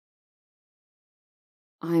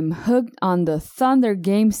I'm hooked on the Thunder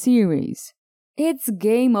game series. It's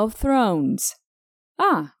Game of Thrones.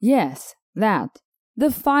 Ah, yes, that.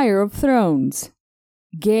 The Fire of Thrones.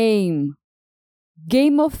 Game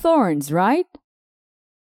of Thorns, right?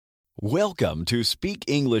 Welcome to Speak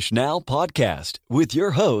English Now podcast with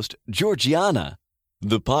your host, Georgiana,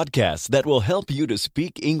 the podcast that will help you to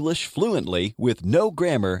speak English fluently with no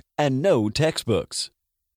grammar and no textbooks.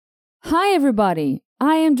 Hi, everybody.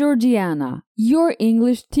 I am Georgiana, your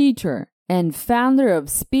English teacher and founder of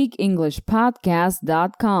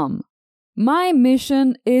SpeakEnglishPodcast.com. My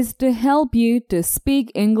mission is to help you to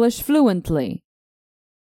speak English fluently.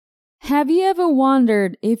 Have you ever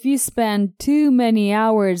wondered if you spend too many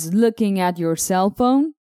hours looking at your cell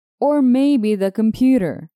phone? Or maybe the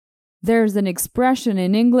computer? There's an expression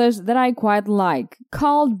in English that I quite like,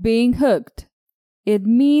 called being hooked. It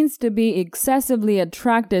means to be excessively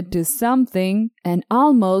attracted to something and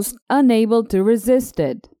almost unable to resist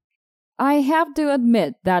it. I have to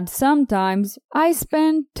admit that sometimes I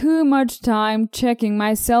spend too much time checking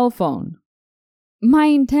my cell phone. My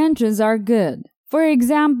intentions are good. For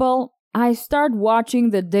example, I start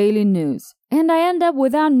watching the daily news, and I end up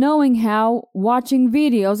without knowing how watching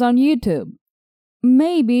videos on YouTube.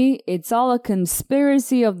 Maybe it's all a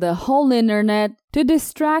conspiracy of the whole internet to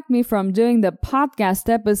distract me from doing the podcast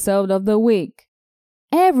episode of the week.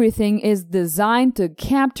 Everything is designed to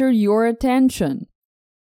capture your attention.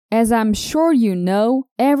 As I'm sure you know,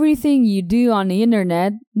 everything you do on the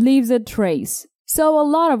internet leaves a trace, so a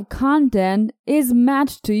lot of content is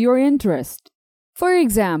matched to your interest. For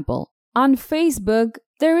example, on Facebook,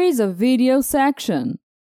 there is a video section.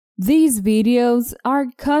 These videos are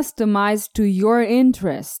customized to your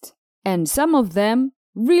interest, and some of them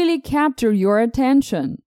really capture your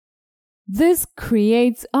attention. This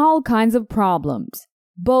creates all kinds of problems,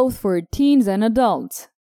 both for teens and adults.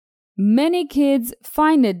 Many kids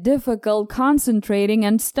find it difficult concentrating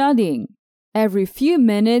and studying. Every few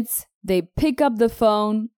minutes, they pick up the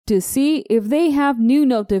phone to see if they have new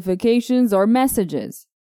notifications or messages.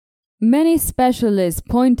 Many specialists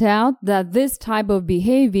point out that this type of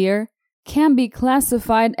behavior can be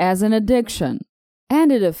classified as an addiction,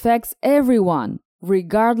 and it affects everyone,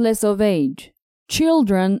 regardless of age.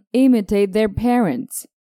 Children imitate their parents,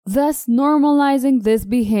 thus normalizing this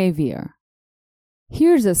behavior.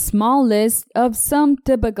 Here's a small list of some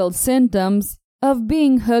typical symptoms of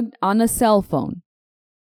being hooked on a cell phone.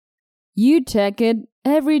 You check it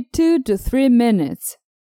every 2 to 3 minutes.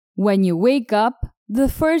 When you wake up, the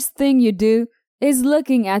first thing you do is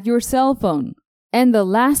looking at your cell phone, and the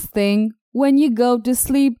last thing when you go to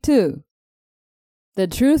sleep too. The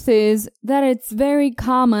truth is that it's very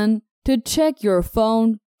common to check your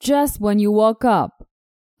phone just when you woke up.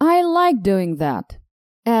 I like doing that.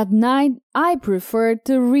 At night, I prefer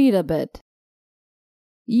to read a bit.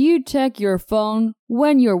 You check your phone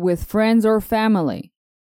when you're with friends or family.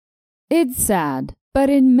 It's sad, but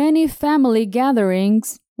in many family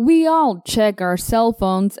gatherings, we all check our cell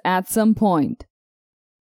phones at some point.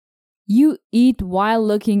 You eat while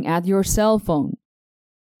looking at your cell phone.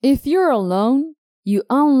 If you're alone, you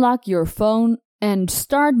unlock your phone and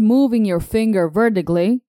start moving your finger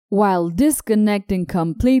vertically while disconnecting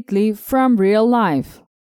completely from real life.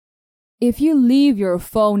 If you leave your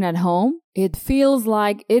phone at home, it feels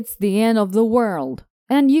like it's the end of the world,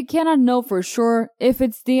 and you cannot know for sure if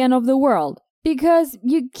it's the end of the world because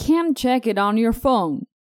you can't check it on your phone.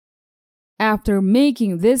 After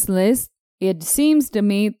making this list, it seems to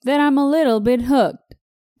me that I'm a little bit hooked,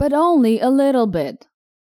 but only a little bit.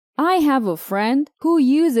 I have a friend who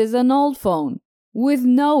uses an old phone with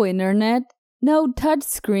no internet, no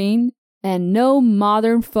touchscreen, and no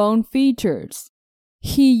modern phone features.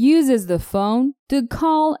 He uses the phone to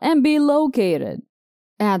call and be located.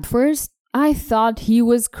 At first, I thought he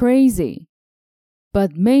was crazy.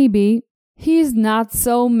 But maybe he's not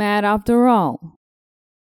so mad after all.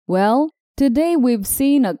 Well, today we've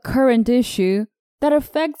seen a current issue that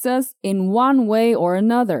affects us in one way or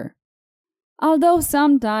another. Although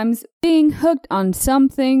sometimes being hooked on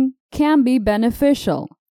something can be beneficial.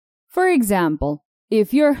 For example,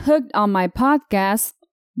 if you're hooked on my podcast,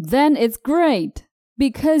 then it's great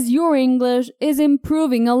because your English is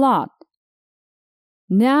improving a lot.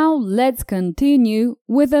 Now let's continue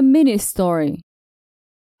with a mini story.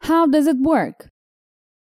 How does it work?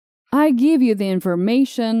 I give you the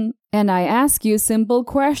information and I ask you simple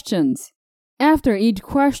questions. After each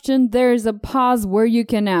question, there is a pause where you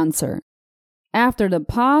can answer. After the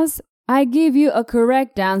pause, I give you a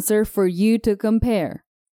correct answer for you to compare.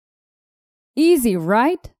 Easy,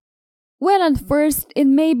 right? Well, at first, it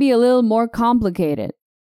may be a little more complicated.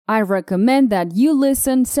 I recommend that you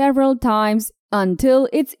listen several times until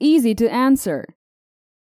it's easy to answer.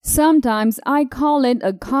 Sometimes I call it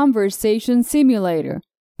a conversation simulator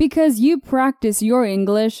because you practice your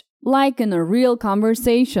English like in a real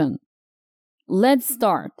conversation. Let's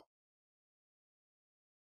start.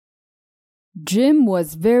 Jim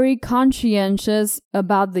was very conscientious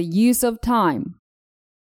about the use of time.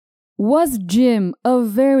 Was Jim a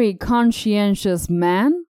very conscientious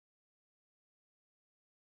man?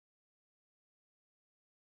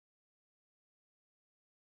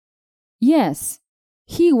 Yes,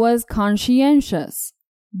 he was conscientious.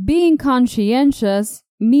 Being conscientious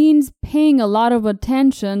means paying a lot of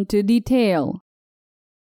attention to detail.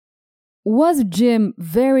 Was Jim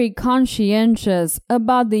very conscientious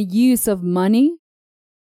about the use of money?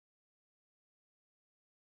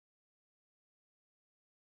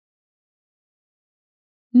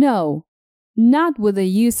 No, not with the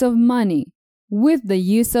use of money, with the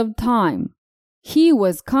use of time. He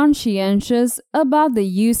was conscientious about the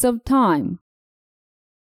use of time.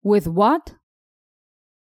 With what?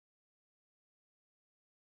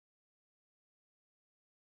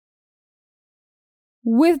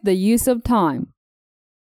 With the use of time.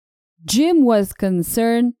 Jim was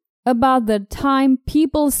concerned about the time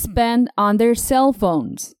people spend on their cell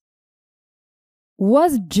phones.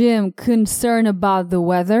 Was Jim concerned about the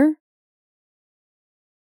weather?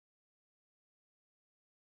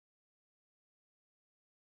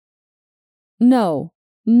 No,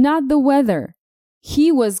 not the weather.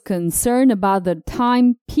 He was concerned about the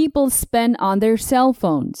time people spend on their cell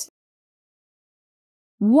phones.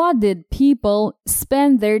 What did people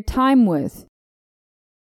spend their time with?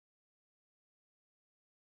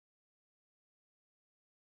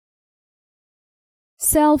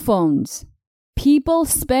 Cell phones. People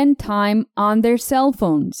spend time on their cell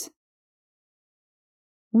phones.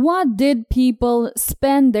 What did people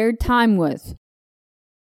spend their time with?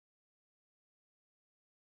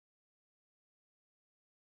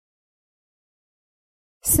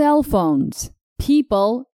 Cell phones.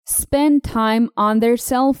 People spend time on their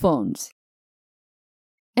cell phones.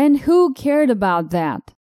 And who cared about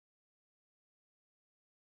that?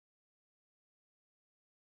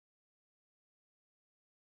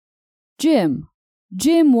 Jim.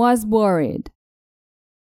 Jim was worried.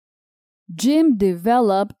 Jim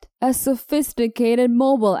developed a sophisticated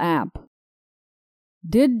mobile app.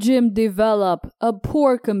 Did Jim develop a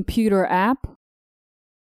poor computer app?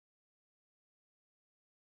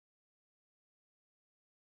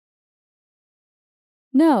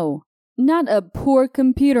 No, not a poor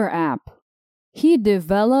computer app. He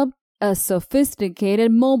developed a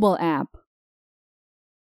sophisticated mobile app.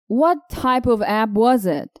 What type of app was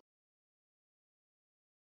it?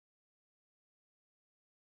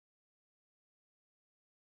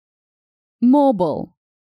 Mobile.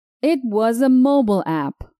 It was a mobile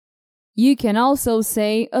app. You can also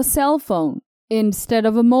say a cell phone instead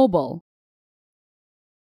of a mobile.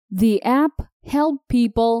 The app helped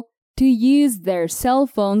people to use their cell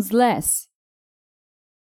phones less.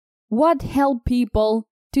 What helped people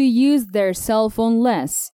to use their cell phone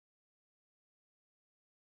less?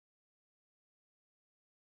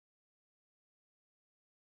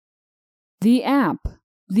 The app.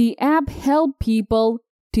 The app helped people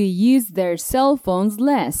to use their cell phones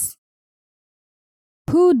less.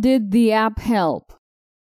 Who did the app help?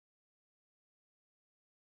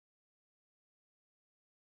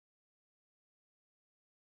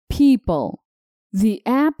 People. The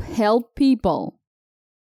app helped people.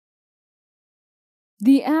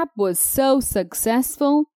 The app was so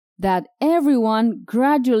successful that everyone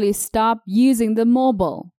gradually stopped using the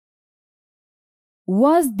mobile.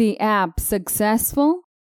 Was the app successful?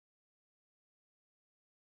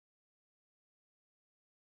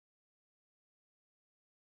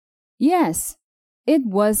 Yes, it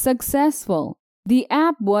was successful. The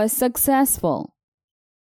app was successful.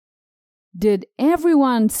 Did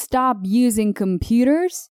everyone stop using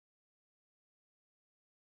computers?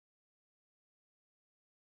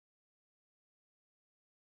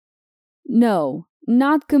 No,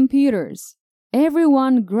 not computers.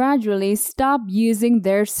 Everyone gradually stopped using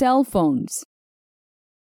their cell phones.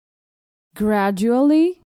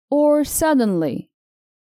 Gradually or suddenly?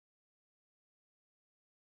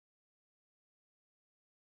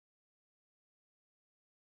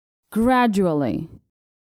 Gradually.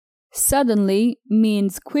 Suddenly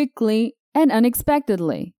means quickly and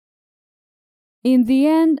unexpectedly. In the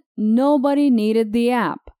end, nobody needed the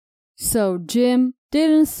app, so Jim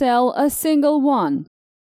didn't sell a single one.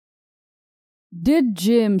 Did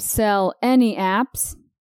Jim sell any apps?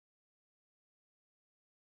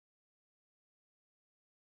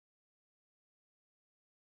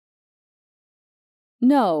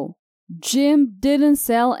 No, Jim didn't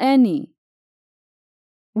sell any.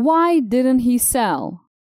 Why didn't he sell?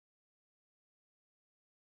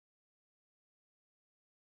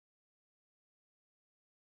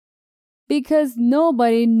 Because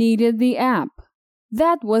nobody needed the app.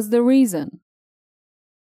 That was the reason.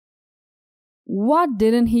 What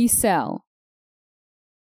didn't he sell?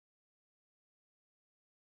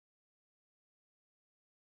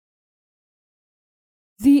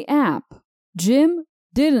 The app. Jim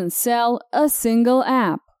didn't sell a single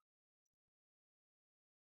app.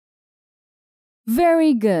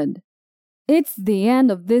 Very good. It's the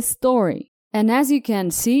end of this story. And as you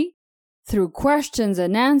can see, through questions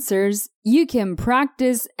and answers, you can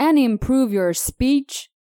practice and improve your speech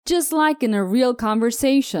just like in a real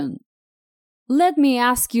conversation. Let me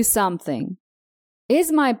ask you something.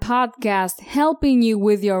 Is my podcast helping you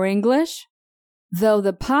with your English? Though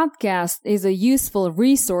the podcast is a useful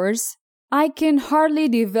resource, I can hardly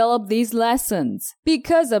develop these lessons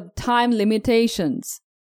because of time limitations,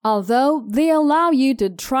 although they allow you to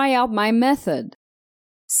try out my method.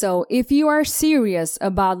 So if you are serious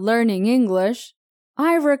about learning English,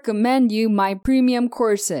 I recommend you my premium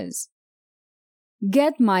courses.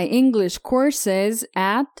 Get my English courses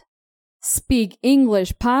at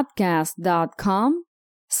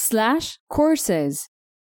speakenglishpodcast.com/courses.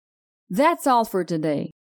 That's all for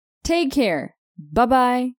today. Take care.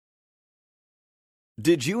 Bye-bye.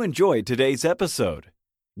 Did you enjoy today's episode?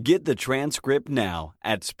 Get the transcript now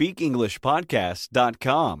at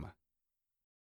speakenglishpodcast.com.